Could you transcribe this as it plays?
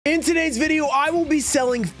today's video, I will be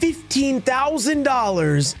selling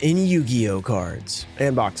 $15,000 in Yu-Gi-Oh cards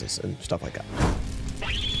and boxes and stuff like that.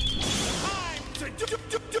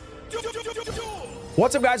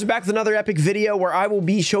 What's up, guys? We're back with another epic video where I will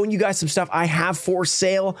be showing you guys some stuff I have for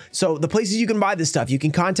sale. So the places you can buy this stuff, you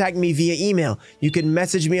can contact me via email, you can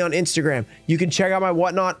message me on Instagram, you can check out my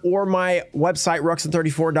Whatnot or my website,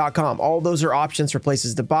 ruxin34.com. All those are options for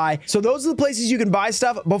places to buy. So those are the places you can buy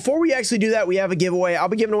stuff. Before we actually do that, we have a giveaway. I'll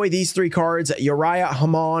be giving away these three cards, Uriah,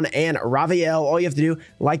 Hamon, and Raviel. All you have to do,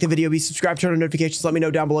 like the video, be subscribed, turn on notifications, let me know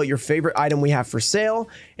down below your favorite item we have for sale,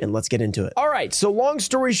 and let's get into it. All right, so long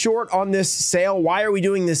story short on this sale, why are we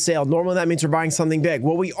doing this sale? Normally that means we're buying something big.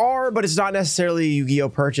 Well, we are, but it's not necessarily a Yu-Gi-Oh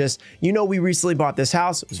purchase. You know, we recently bought this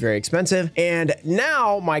house. It was very expensive, and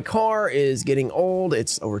now my car is getting old.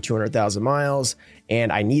 It's over 200,000 miles,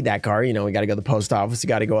 and I need that car. You know, we got to go to the post office, we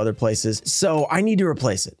got to go other places, so I need to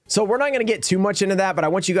replace it. So we're not going to get too much into that, but I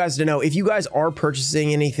want you guys to know, if you guys are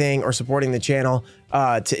purchasing anything or supporting the channel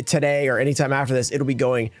today or anytime after this, it'll be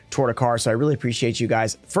going toward a car. So I really appreciate you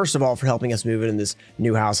guys, first of all, for helping us move in this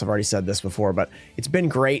new house. I've already said this before, but it's been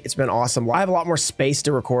great. It's been awesome. I have a lot more space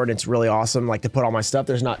to record. It's really awesome, like, to put all my stuff.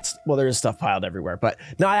 There's not, well, there is stuff piled everywhere, but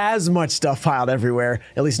not as much stuff piled everywhere,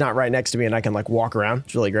 at least not right next to me, and I can like walk around.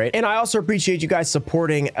 It's really great. And I also appreciate you guys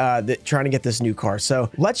supporting trying to get this new car. So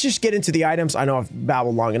let's just get into the items. I know I've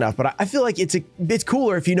babbled long enough, but I feel like it's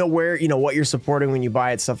cooler if you know where, you know, what you're supporting when you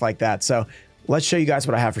buy it, stuff like that. So let's show you guys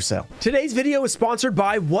what I have for sale. Today's video is sponsored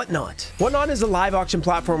by Whatnot. Whatnot is a live auction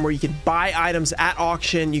platform where you can buy items at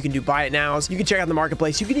auction. You can do buy it nows. You can check out the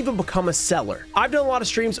marketplace. You can even become a seller. I've done a lot of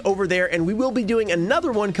streams over there, and we will be doing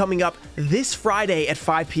another one coming up this Friday at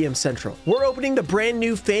 5 p.m. Central. We're opening the brand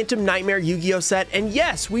new Phantom Nightmare Yu-Gi-Oh set, and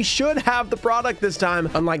yes, we should have the product this time,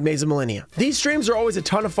 unlike Maze of Millennia. These streams are always a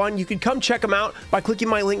ton of fun. You can come check them out by clicking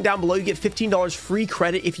my link down below. You get $15 free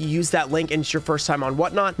credit if you use that link and it's your first time on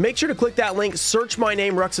Whatnot. Make sure to click that link, search my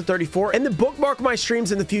name, Ruxin34, and then bookmark my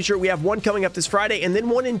streams in the future. We have one coming up this Friday, and then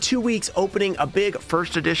one in 2 weeks opening a big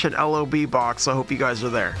first edition LOB box. So I hope you guys are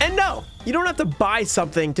there. And no, you don't have to buy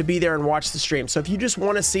something to be there and watch the stream. So if you just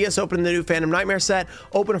want to see us open the new Phantom Nightmare set,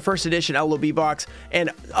 open a first edition LOB box,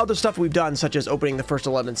 and other stuff we've done, such as opening the first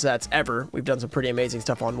 11 sets ever, we've done some pretty amazing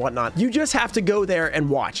stuff on Whatnot. You just have to go there and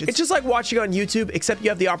watch. It's just like watching on YouTube, except you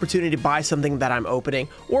have the opportunity to buy something that I'm opening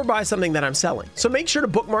or buy something that I'm selling. So make sure to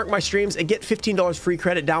bookmark my streams and get $15 free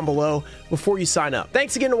credit down below before you sign up.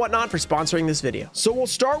 Thanks again to Whatnot for sponsoring this video. So we'll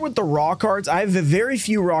start with the raw cards. I have very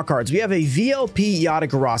few raw cards. We have a VLP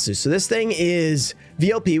Yatagarasu. So this thing is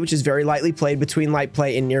VLP, which is very lightly played, between light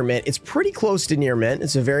play and near mint. It's pretty close to near mint.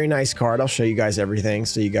 It's a very nice card. I'll show you guys everything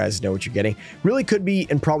so you guys know what you're getting. Really could be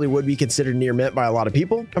and probably would be considered near mint by a lot of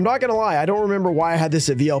people. I'm not gonna lie, I don't remember why I had this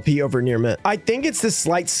at VLP over near mint. I think it's the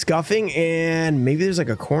slight scuffing, and maybe there's like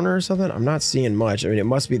a corner or something. I'm not seeing much. I mean, it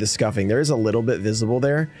must be the scuffing. There is a little bit visible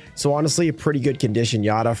there. So honestly, a pretty good condition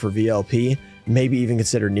Yata for VLP. Maybe even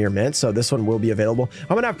considered near mint. So this one will be available.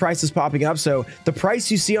 I'm gonna have prices popping up, so the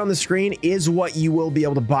price you see on the screen is what you will be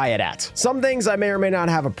able to buy it at. Some things I may or may not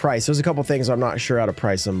have a price. There's a couple things I'm not sure how to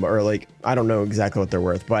price them, or like I don't know exactly what they're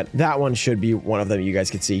worth, but that one should be one of them you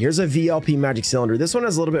guys can see. Here's a VLP Magic Cylinder. This one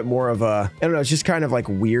has a little bit more of a, I don't know, it's just kind of like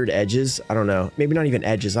weird edges. I don't know, maybe not even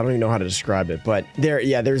edges. I don't even know how to describe it, but there,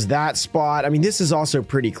 yeah, there's that spot. I mean, this is also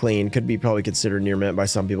pretty clean. Could be probably considered near mint by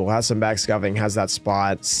some people. Has some back scuffing, has that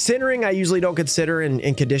spot. Centering, I usually don't consider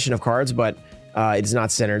in condition of cards, but it's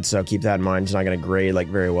not centered, so keep that in mind. It's not going to grade like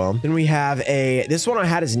very well. Then we have this one I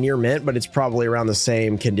had is near mint, but it's probably around the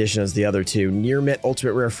same condition as the other two. Near mint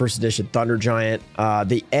ultimate rare first edition Thunder Giant.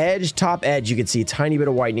 The edge, top edge, you can see a tiny bit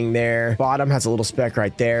of whitening there. Bottom has a little speck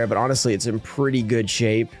right there, but honestly, it's in pretty good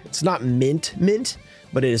shape. It's not mint,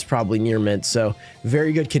 but it is probably near mint, so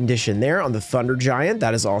very good condition there on the Thunder Giant.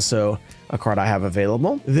 That is also a card I have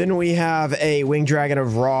available. Then we have a Winged Dragon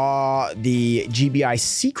of Raw, the GBI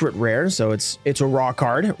Secret Rare. So it's a raw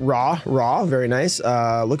card. Raw, very nice.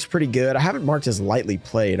 Looks pretty good. I have it marked as lightly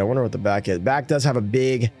played. I wonder what the back is. Back does have a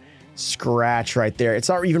big scratch right there. It's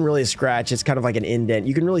not even really a scratch. It's kind of like an indent.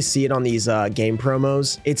 You can really see it on these game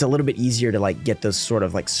promos. It's a little bit easier to like get those sort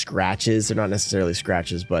of like scratches. They're not necessarily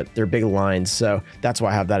scratches, but they're big lines. So that's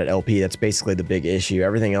why I have that at LP. That's basically the big issue.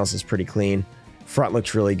 Everything else is pretty clean. Front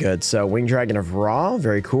looks really good. So Winged Dragon of Raw,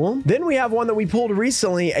 very cool. Then we have one that we pulled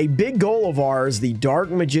recently, a big goal of ours, the Dark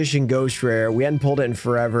Magician Ghost Rare. We hadn't pulled it in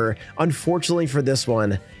forever. Unfortunately for this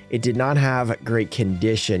one, it did not have great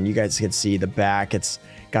condition. You guys can see the back. It's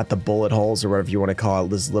got the bullet holes or whatever you want to call it.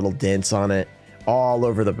 There's little dents on it all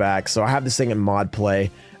over the back. So I have this thing in mod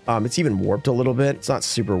play. It's even warped a little bit. It's not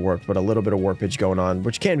super warped, but a little bit of warpage going on,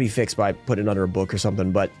 which can be fixed by putting it under a book or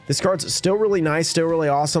something. But this card's still really nice, still really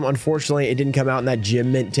awesome. Unfortunately, it didn't come out in that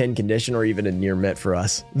gym mint 10 condition or even a near mint for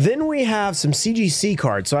us. Then we have some CGC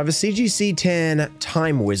cards. So I have a CGC 10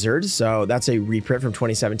 Time Wizard. So that's a reprint from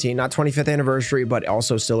 2017, not 25th anniversary, but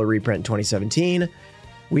also still a reprint in 2017.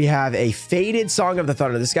 We have a faded Song of the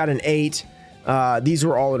Thunder. This got an 8. These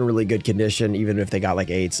were all in really good condition, even if they got like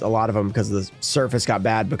 8s. A lot of them, because the surface got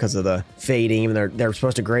bad because of the fading. Even they're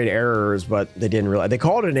supposed to grade errors, but they didn't really. They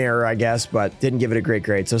called it an error, I guess, but didn't give it a great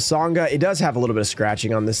grade. So Songa, it does have a little bit of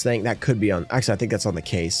scratching on this thing. That could be on. Actually, I think that's on the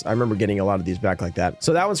case. I remember getting a lot of these back like that.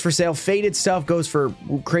 So that one's for sale. Faded stuff goes for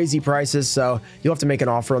crazy prices. So you'll have to make an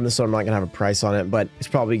offer on this one. I'm not gonna have a price on it, but it's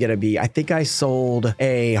probably gonna be. I think I sold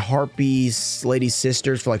a Harpy's Lady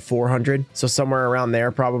Sisters for like 400. So somewhere around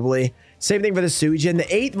there, probably. Same thing for the Suijin.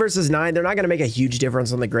 The 8 versus 9, they're not going to make a huge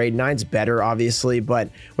difference on the grade. 9's better, obviously,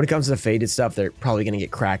 but when it comes to the faded stuff, they're probably going to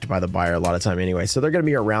get cracked by the buyer a lot of time anyway. So they're going to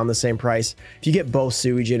be around the same price. If you get both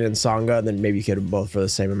Suijin and Songa, then maybe you get them both for the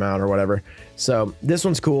same amount or whatever. So this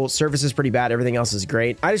one's cool. Surface is pretty bad. Everything else is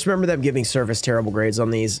great. I just remember them giving Surface terrible grades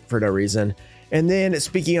on these for no reason. And then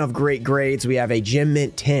speaking of great grades, we have a Gem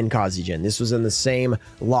Mint 10 Kazijin. This was in the same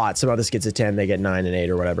lot. Somehow this gets a 10, they get 9 and 8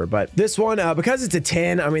 or whatever. But this one, because it's a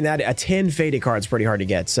 10, I mean, that a 10 faded card is pretty hard to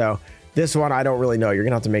get. So this one, I don't really know. You're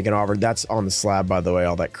going to have to make an offer. That's on the slab, by the way,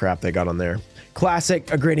 all that crap they got on there. Classic,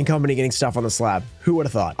 a grading company getting stuff on the slab. Who would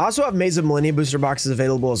have thought? I also have Maze of Millennia booster boxes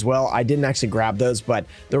available as well. I didn't actually grab those, but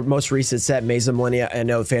the most recent set, Maze of Millennia, I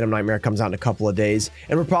know Phantom Nightmare comes out in a couple of days,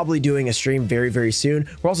 and we're probably doing a stream very, very soon.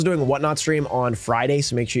 We're also doing a Whatnot stream on Friday,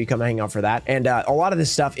 so make sure you come hang out for that. And a lot of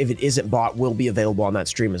this stuff, if it isn't bought, will be available on that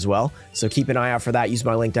stream as well. So keep an eye out for that. Use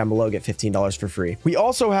my link down below, get $15 for free. We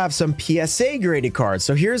also have some PSA graded cards.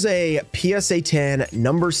 So here's a PSA 10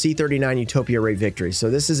 number C39 Utopia Ray Victory. So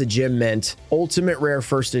this is a Gem Mint Ultimate Rare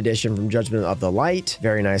First Edition from Judgment of the Light.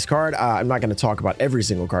 Very nice card. I'm not going to talk about every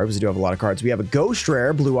single card because we do have a lot of cards. We have a Ghost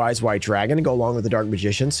Rare Blue Eyes White Dragon to go along with the Dark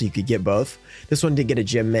Magician, so you could get both. This one did get a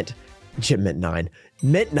Gem Mint 9.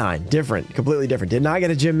 Mint 9, different, completely different. Did not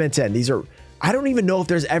get a Gem Mint 10. These are, I don't even know if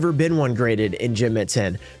there's ever been one graded in Gem Mint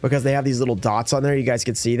 10 because they have these little dots on there. You guys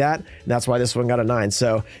can see that. And that's why this one got a 9.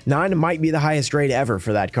 So 9 might be the highest grade ever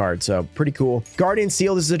for that card. So pretty cool. Guardian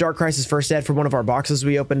Seal. This is a Dark Crisis first ed from one of our boxes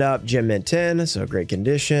we opened up. Gem Mint 10. So great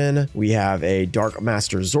condition. We have a Dark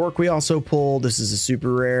Master Zork we also pulled. This is a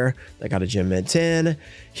super rare that got a Gem Mint 10.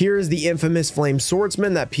 Here's the infamous Flame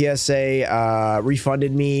Swordsman that PSA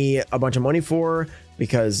refunded me a bunch of money for,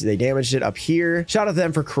 because they damaged it up here. Shout out to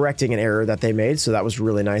them for correcting an error that they made. So that was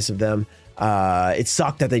really nice of them. It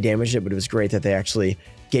sucked that they damaged it, but it was great that they actually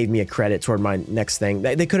gave me a credit toward my next thing.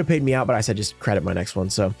 They could have paid me out, but I said just credit my next one.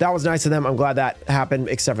 So that was nice of them. I'm glad that happened,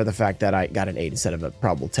 except for the fact that I got an 8 instead of a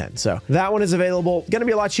probable 10. So that one is available. Gonna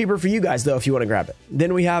be a lot cheaper for you guys though if you want to grab it.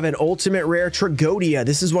 Then we have an Ultimate Rare Tragodia.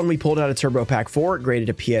 This is one we pulled out of Turbo Pack 4,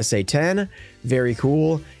 graded to PSA 10. Very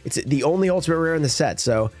cool. It's the only Ultimate Rare in the set.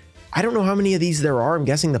 So I don't know how many of these there are. I'm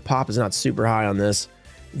guessing the pop is not super high on this.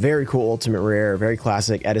 Very cool Ultimate Rare, very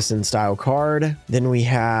classic Edison style card. Then we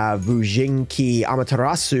have Bujinki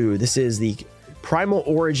Amaterasu. This is the Primal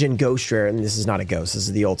Origin Ghost Rare, and this is not a ghost, this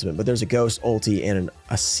is the ultimate, but there's a ghost, ulti, and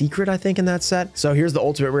a secret, I think, in that set. So here's the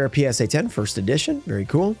Ultimate Rare PSA 10 first edition. Very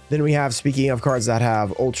cool. Then we have, speaking of cards that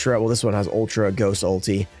have Ultra, well, this one has Ultra Ghost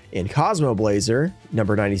Ulti in Cosmo Blazer,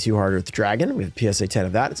 number 92 Hard Earth Dragon. We have PSA 10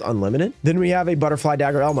 of that. It's unlimited. Then we have a Butterfly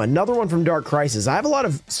Dagger Elma, another one from Dark Crisis. I have a lot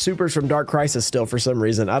of supers from Dark Crisis still for some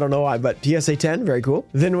reason. I don't know why, but PSA 10, very cool.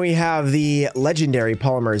 Then we have the legendary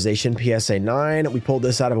Polymerization PSA 9. We pulled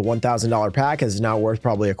this out of a $1,000 pack. It's now worth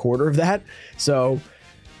probably a quarter of that. So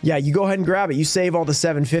yeah, you go ahead and grab it. You save all the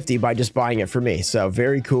 $750 by just buying it for me. So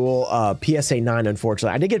very cool. PSA 9,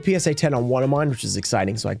 unfortunately. I did get PSA 10 on one of mine, which is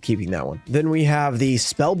exciting, so I'm keeping that one. Then we have the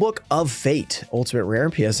Spellbook of Fate, Ultimate Rare,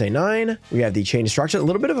 PSA 9. We have the Chain Destruction. A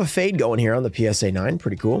little bit of a fade going here on the PSA 9.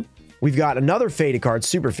 Pretty cool. We've got another faded card,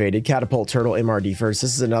 super faded, Catapult Turtle MRD first.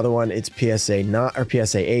 This is another one. It's PSA 9 or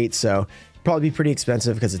PSA 8, so probably be pretty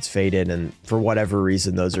expensive because it's faded, and for whatever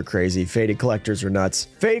reason, those are crazy. Faded collectors are nuts.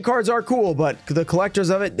 Faded cards are cool, but the collectors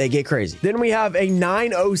of it, they get crazy. Then we have a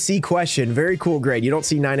 9 OC question. Very cool grade. You don't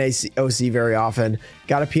see 9 OC very often.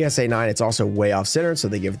 Got a PSA 9. It's also way off center, so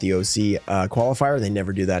they give it the OC qualifier. They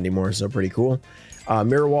never do that anymore, so pretty cool.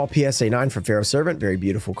 Mirror Wall PSA 9 from Pharaoh Servant. Very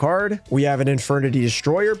beautiful card. We have an Infernity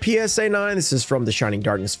Destroyer PSA 9. This is from the Shining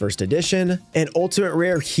Darkness first edition. An Ultimate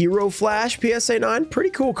Rare Hero Flash PSA 9.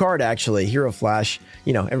 Pretty cool card, actually. Hero Flash.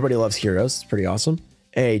 You know, everybody loves heroes. It's pretty awesome.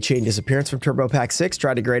 A Chain Disappearance from Turbo Pack 6.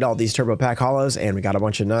 Tried to grade all these Turbo Pack hollows, and we got a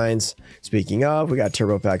bunch of 9s. Speaking of, we got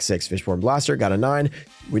Turbo Pack 6 Fishborn Blaster, got a 9.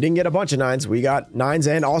 We didn't get a bunch of 9s. We got 9s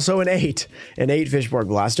and also an 8. An 8 Fishborn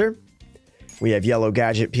Blaster. We have Yellow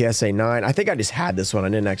Gadget PSA 9. I think I just had this one. I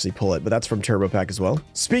didn't actually pull it, but that's from Turbo Pack as well.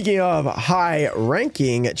 Speaking of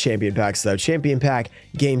high-ranking Champion Packs, though, Champion Pack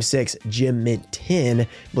Game 6 Gem Mint 10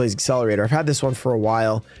 Blaze Accelerator. I've had this one for a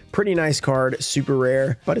while. Pretty nice card, super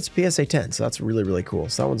rare, but it's PSA 10, so that's really, really cool.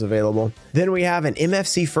 So that one's available. Then we have an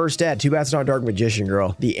MFC First Ed, Too Bad It's Not Dark Magician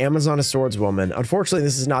Girl, the Amazon Swordswoman. Unfortunately,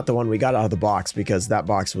 this is not the one we got out of the box because that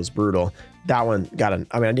box was brutal. That one got an,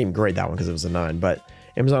 I mean, I didn't even grade that one because it was a 9, but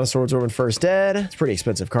Amazon Swordswoman First Ed. It's a pretty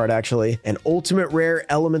expensive card, actually. An Ultimate Rare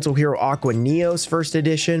Elemental Hero Aqua Neos First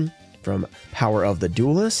Edition from Power of the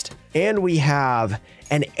Duelist. And we have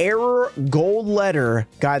an Error Gold Letter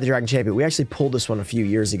Guide the Dragon Champion. We actually pulled this one a few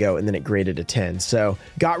years ago, and then it graded a 10. So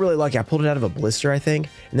got really lucky. I pulled it out of a blister, I think,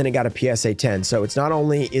 and then it got a PSA 10. So it's not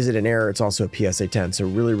only is it an error, it's also a PSA 10. So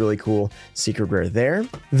really, really cool secret rare there.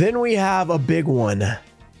 Then we have a big one.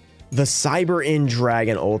 The Cyber End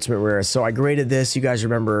Dragon Ultimate Rare. So I graded this, you guys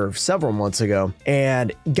remember, several months ago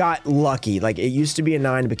and got lucky. Like, it used to be a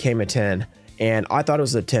 9, became a 10. And I thought it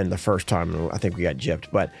was a 10 the first time. I think we got gypped,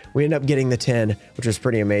 but we ended up getting the 10, which was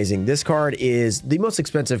pretty amazing. This card is the most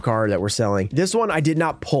expensive card that we're selling. This one I did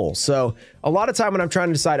not pull. So a lot of time when I'm trying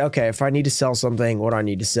to decide, okay, if I need to sell something, what do I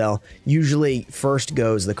need to sell? Usually first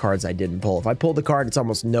goes the cards I didn't pull. If I pulled the card, it's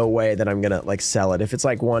almost no way that I'm gonna like sell it. If it's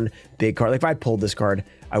like one big card, like if I pulled this card,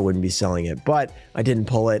 I wouldn't be selling it, but I didn't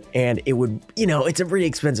pull it, and it would, you know, it's a pretty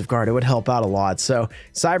expensive card. It would help out a lot. So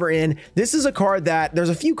Cyber End, this is a card that there's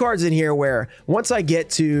a few cards in here where once I get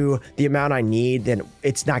to the amount I need, then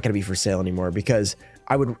it's not going to be for sale anymore because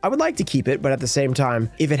I would like to keep it, but at the same time,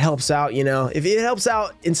 if it helps out, you know, if it helps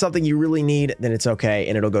out in something you really need, then it's okay,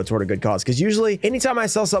 and it'll go toward a good cause. Because usually, anytime I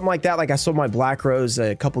sell something like that, like I sold my Black Rose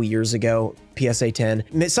a couple years ago, PSA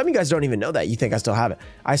 10. Some of you guys don't even know that. You think I still have it.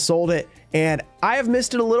 I sold it, and I have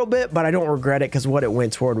missed it a little bit, but I don't regret it because what it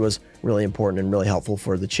went toward was really important and really helpful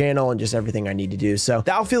for the channel and just everything I need to do. So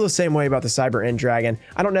I'll feel the same way about the Cyber End Dragon.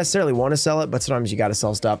 I don't necessarily want to sell it, but sometimes you got to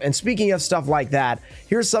sell stuff. And speaking of stuff like that,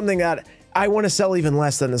 here's something that I want to sell even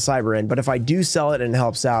less than the Cyber End, but if I do sell it and it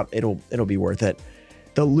helps out, it'll be worth it.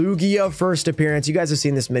 The Yugioh First Appearance. You guys have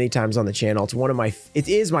seen this many times on the channel. It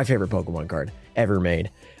is my favorite Pokemon card ever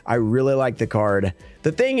made. I really like the card.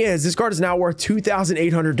 The thing is, this card is now worth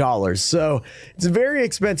 $2,800, so it's very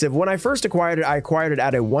expensive. When I first acquired it, I acquired it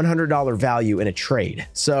at a $100 value in a trade.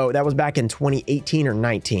 So that was back in 2018 or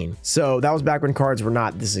 19. So that was back when cards were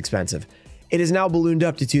not this expensive. It is now ballooned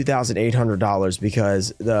up to $2,800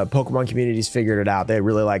 because the Pokemon community's figured it out. They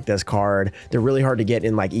really like this card. They're really hard to get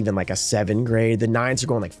in like even like a 7 grade. The 9s are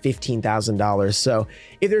going like $15,000. So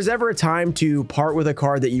if there's ever a time to part with a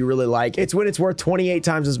card that you really like, it's when it's worth 28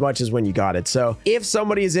 times as much as when you got it. So if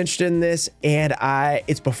somebody is interested in this and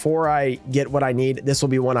it's before I get what I need, this will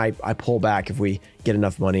be one I pull back if we get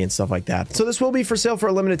enough money and stuff like that. So this will be for sale for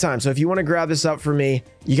a limited time. So if you want to grab this up for me,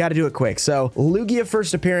 you got to do it quick. So Yugioh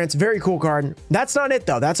First Appearance, very cool card. That's not it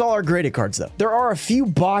though. That's all our graded cards though. There are a few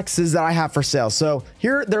boxes that I have for sale. So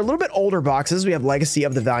here, they're a little bit older boxes. We have Legacy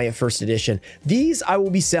of the Valiant First Edition. These I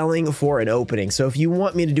will be selling for an opening. So if you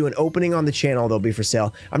want me to do an opening on the channel, they'll be for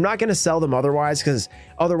sale. I'm not going to sell them otherwise because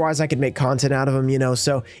otherwise I could make content out of them, you know?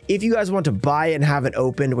 So if you guys want to buy it and have it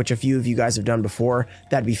opened, which a few of you guys have done before,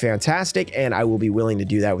 that'd be fantastic. And I will be willing to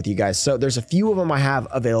do that with you guys. So there's a few of them I have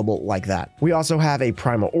available like that. We also have a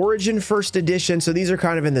Primal Origin First Edition. So these are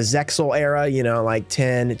kind of in the Zexal era, you know, like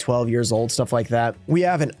 10, 12 years old, stuff like that. We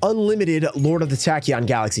have an Unlimited Lord of the Tachyon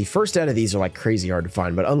Galaxy. First out of these are like crazy hard to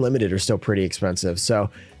find, but Unlimited are still pretty expensive. So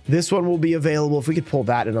this one will be available. If we could pull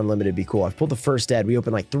that in Unlimited, it'd be cool. I've pulled the First Ed. We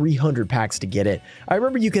opened like 300 packs to get it. I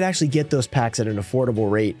remember you could actually get those packs at an affordable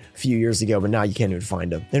rate a few years ago, but now you can't even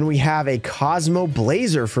find them. Then we have a Cosmo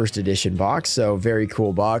Blazer First Edition box. So very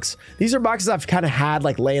cool box. These are boxes I've kind of had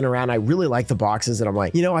like laying around. I really like the boxes and I'm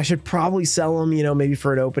like, you know, I should probably sell them, you know, maybe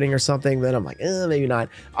for an opening or something. Then I'm like, maybe not.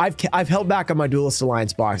 I've held back on my Duelist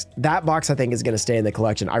Alliance box. That box I think is going to stay in the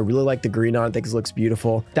collection. I really like the green on it. I think it looks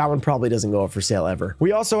beautiful. That one probably doesn't go up for sale ever.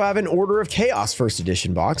 We also have an Order of Chaos First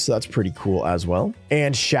Edition box, so that's pretty cool as well.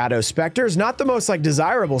 And Shadow Specters, not the most like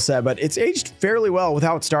desirable set, but it's aged fairly well. With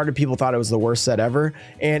how it started, people thought it was the worst set ever,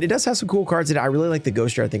 and it does have some cool cards in it. I really like the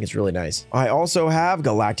Ghoster. I think it's really nice. I also have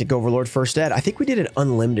Galactic Overlord First Ed. I think we did an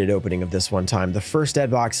unlimited opening of this one time. The First Ed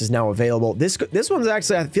box is now available. This one's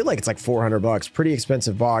actually, I feel like it's like 400 bucks. Pretty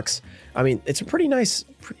expensive box. I mean, it's a pretty nice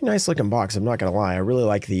looking box. I'm not gonna lie. I really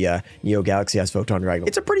like the Neo Galaxy S Photon Dragon.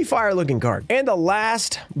 It's a pretty fire looking card. And the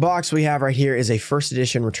last box we have right here is a first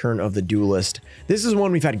edition Return of the Duelist. This is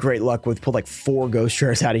one we've had great luck with. Pulled like 4 ghost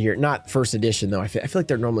rares out of here. Not first edition though. I feel like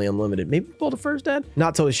they're normally unlimited. Maybe pulled a first ed?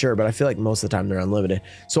 Not totally sure, but I feel like most of the time they're unlimited.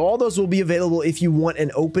 So all those will be available if you want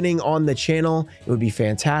an opening on the channel. It would be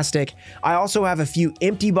fantastic. I also have a few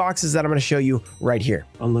empty boxes that I'm going to show you right here.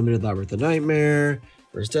 Unlimited Labyrinth of Nightmare.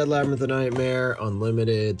 First Ed Labyrinth of Nightmare.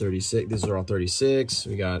 Unlimited 36. These are all 36.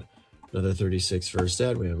 We got another 36 first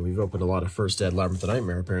ed. We've opened a lot of first ed Labyrinth of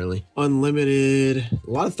Nightmare, apparently. Unlimited.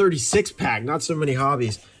 A lot of 36 pack. Not so many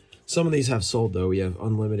hobbies. Some of these have sold, though. We have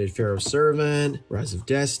Unlimited Pharaoh's Servant, Rise of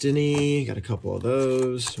Destiny. Got a couple of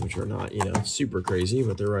those, which are not, you know, super crazy,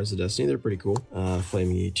 but they're Rise of Destiny. They're pretty cool.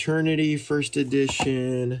 Flaming Eternity, first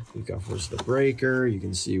edition. We've got Force of the Breaker. You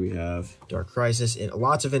can see we have Dark Crisis and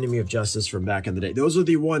lots of Enemy of Justice from back in the day. Those are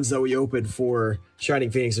the ones that we opened for Shining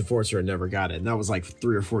Phoenix and Forcer and never got it. And that was like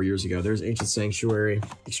 3 or 4 years ago. There's Ancient Sanctuary,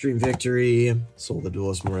 Extreme Victory, Soul the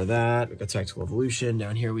Duelist, more of that. We got Tactical Evolution.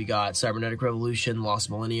 Down here we got Cybernetic Revolution, Lost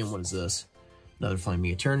Millennium. What is this? Another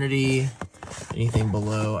Flaming Eternity. Anything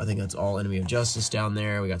below, I think that's all Enemy of Justice down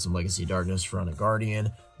there. We got some Legacy Darkness, Verona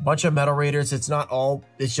Guardian. Bunch of Metal Raiders. It's not all,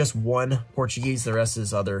 it's just one Portuguese. The rest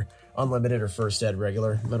is other unlimited or first ed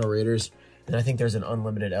regular Metal Raiders. And I think there's an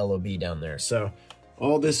unlimited LOB down there. So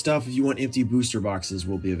all this stuff, if you want empty booster boxes,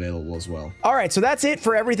 will be available as well. All right, so that's it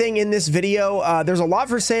for everything in this video. There's a lot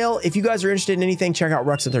for sale. If you guys are interested in anything, check out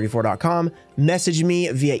ruxin34.com. Message me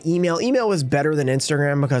via email. Email is better than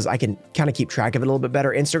Instagram because I can kind of keep track of it a little bit better.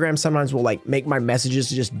 Instagram sometimes will like make my messages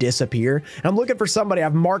just disappear. And I'm looking for somebody.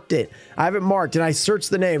 I've marked it. I have it marked and I search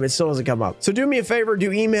the name. It still doesn't come up. So do me a favor,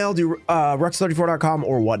 do email, do ruxin34.com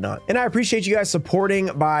or whatnot. And I appreciate you guys supporting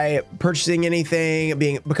by purchasing anything,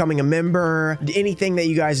 becoming a member, anything that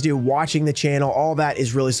you guys do, watching the channel. All that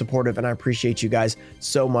is really supportive and I appreciate you guys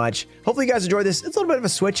so much. Hopefully you guys enjoyed this. It's a little bit of a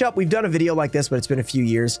switch up. We've done a video like this, but it's been a few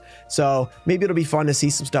years. So maybe it'll be fun to see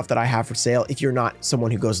some stuff that I have for sale. If you're not someone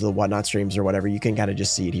who goes to the Whatnot streams or whatever, you can kind of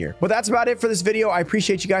just see it here. But that's about it for this video. I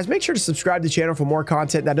appreciate you guys. Make sure to subscribe to the channel for more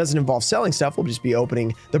content that doesn't involve selling stuff. We'll just be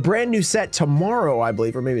opening the brand new set tomorrow, I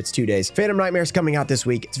believe, or maybe it's 2 days. Phantom Nightmare's coming out this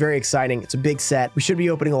week. It's very exciting. It's a big set. We should be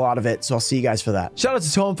opening a lot of it. So I'll see you guys for that. Shout out to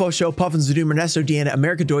Toemfo Show, Puffins Zadoom, Ernesto Deanna,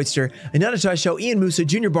 America Deutster, Ananda Show, Ian Musa,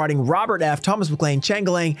 Junior Barding, Robert F, Thomas McLean,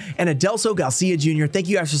 Changalang, and Adelso Garcia Jr. Thank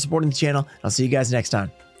you guys for supporting the channel. I'll see you guys next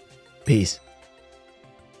time. Peace.